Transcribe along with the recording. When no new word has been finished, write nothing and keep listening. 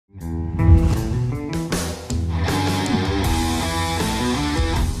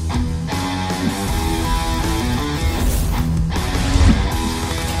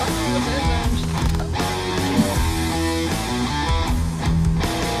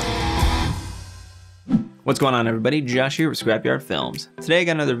What's going on, everybody? Josh here with Scrapyard Films. Today I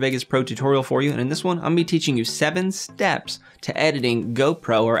got another Vegas Pro tutorial for you, and in this one I'm going to be teaching you 7 steps to editing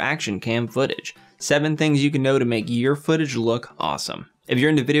GoPro or action cam footage. 7 things you can know to make your footage look awesome. If you're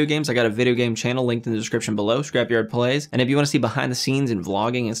into video games, I got a video game channel linked in the description below, Scrapyard Plays, and if you want to see behind the scenes and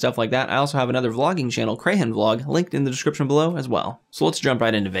vlogging and stuff like that, I also have another vlogging channel, Crayhan Vlog, linked in the description below as well. So let's jump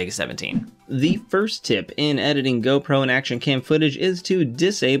right into Vegas 17. The first tip in editing GoPro and action cam footage is to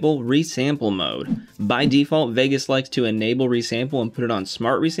disable resample mode. By default, Vegas likes to enable resample and put it on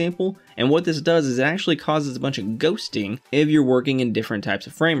smart resample, and what this does is it actually causes a bunch of ghosting if you're working in different types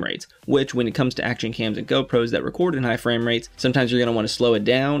of frame rates, which when it comes to action cams and GoPros that record in high frame rates, sometimes you're going to want to slow it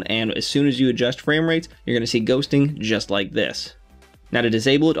down, and as soon as you adjust frame rates, you're going to see ghosting just like this. Now to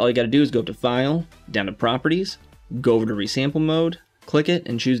disable it, all you got to do is go up to File, down to Properties, go over to Resample Mode, click it,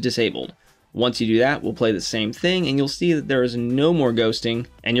 and choose Disabled. Once you do that, we'll play the same thing, and you'll see that there is no more ghosting,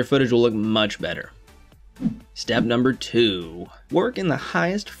 and your footage will look much better. Step number 2. Work in the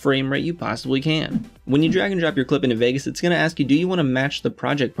highest frame rate you possibly can. When you drag and drop your clip into Vegas, it's going to ask you, do you want to match the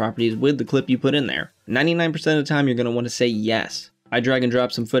project properties with the clip you put in there? 99% of the time, you're going to want to say yes. I drag and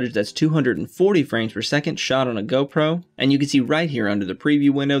drop some footage that's 240 frames per second shot on a GoPro, and you can see right here under the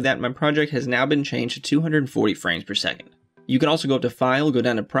preview window that my project has now been changed to 240 frames per second. You can also go up to File, go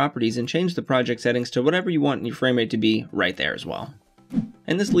down to Properties, and change the project settings to whatever you want your frame rate to be right there as well.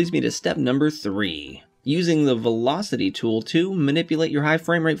 And this leads me to step number 3. Using the velocity tool to manipulate your high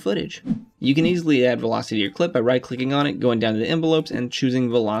frame rate footage. You can easily add velocity to your clip by right-clicking on it, going down to the envelopes, and choosing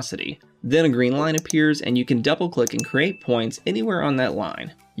velocity. Then a green line appears, and you can double-click and create points anywhere on that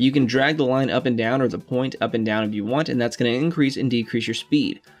line. You can drag the line up and down or the point up and down if you want, and that's going to increase and decrease your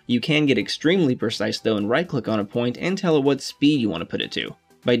speed. You can get extremely precise though and right-click on a point and tell it what speed you want to put it to.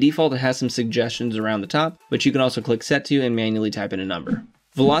 By default, it has some suggestions around the top, but you can also click Set To and manually type in a number.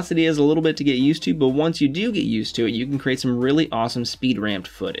 Velocity is a little bit to get used to, but once you do get used to it, you can create some really awesome speed ramped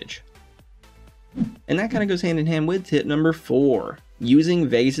footage. And that kind of goes hand in hand with tip number 4, using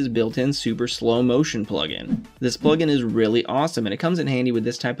Vegas's built-in super slow motion plugin. This plugin is really awesome, and it comes in handy with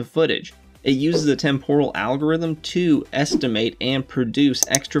this type of footage. It uses a temporal algorithm to estimate and produce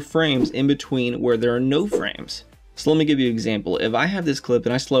extra frames in between where there are no frames. So let me give you an example. If I have this clip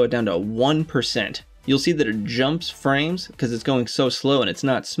and I slow it down to 1%, you'll see that it jumps frames because it's going so slow and it's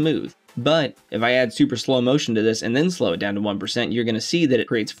not smooth. But if I add super slow motion to this and then slow it down to 1%, you're going to see that it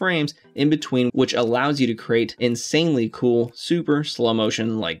creates frames in between, which allows you to create insanely cool super slow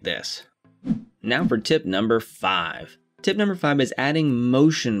motion like this. Now for tip number 5. Tip number 5 is adding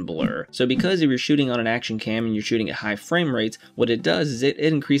motion blur. So because if you're shooting on an action cam and you're shooting at high frame rates, what it does is it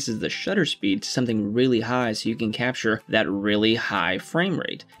increases the shutter speed to something really high so you can capture that really high frame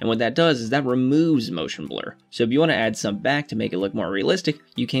rate. And what that does is that removes motion blur. So if you want to add some back to make it look more realistic,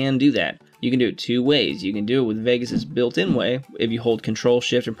 you can do that. You can do it 2 ways. You can do it with Vegas's built-in way. If you hold Control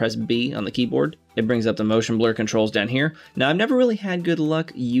Shift and press B on the keyboard, it brings up the motion blur controls down here. Now, I've never really had good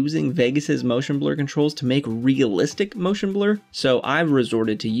luck using Vegas's motion blur controls to make realistic motion blur, so I've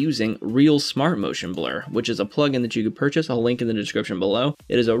resorted to using Real Smart Motion Blur, which is a plugin that you could purchase. I'll link in the description below.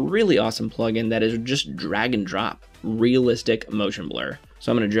 It is a really awesome plugin that is just drag and drop realistic motion blur.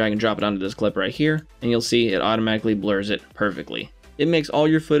 So I'm going to drag and drop it onto this clip right here, and you'll see it automatically blurs it perfectly. It makes all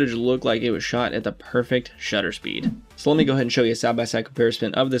your footage look like it was shot at the perfect shutter speed. So let me go ahead and show you a side-by-side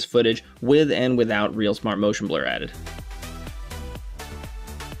comparison of this footage with and without Real Smart Motion Blur added.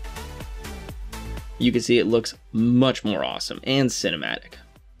 You can see it looks much more awesome and cinematic.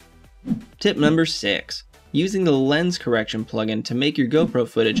 Tip number 6. Using the lens correction plugin to make your GoPro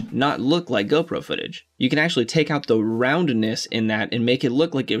footage not look like GoPro footage. You can actually take out the roundness in that and make it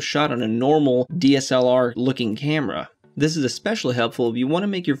look like it was shot on a normal DSLR looking camera. This is especially helpful if you want to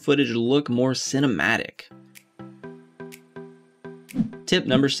make your footage look more cinematic. Tip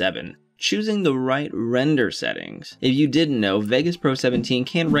number 7. Choosing the right render settings. If you didn't know, Vegas Pro 17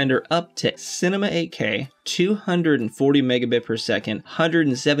 can render up to Cinema 8K, 240 megabit per second,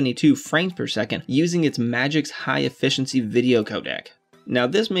 172 frames per second using its Magic's high efficiency video codec. Now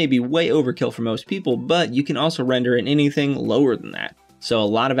this may be way overkill for most people, but you can also render in anything lower than that. So a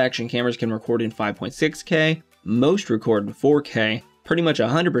lot of action cameras can record in 5.6K, most record in 4K, pretty much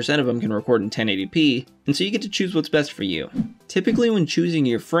 100% of them can record in 1080p, and so you get to choose what's best for you. Typically when choosing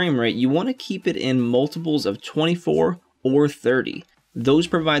your frame rate, you want to keep it in multiples of 24 or 30. Those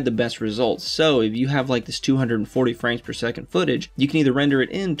provide the best results. So if you have like this 240 frames per second footage, you can either render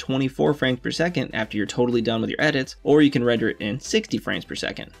it in 24 frames per second after you're totally done with your edits, or you can render it in 60 frames per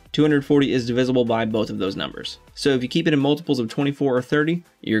second. 240 is divisible by both of those numbers. So if you keep it in multiples of 24 or 30,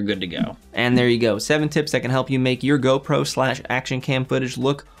 you're good to go. And there you go, 7 tips that can help you make your GoPro/action cam footage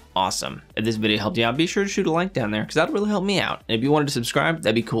look awesome. If this video helped you out, be sure to shoot a like down there because that'll really help me out. And if you wanted to subscribe,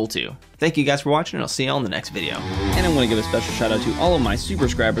 that'd be cool too. Thank you guys for watching, and I'll see y'all in the next video. And I want to give a special shout out to all of my super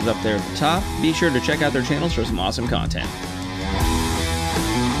subscribers up there at the top. Be sure to check out their channels for some awesome content.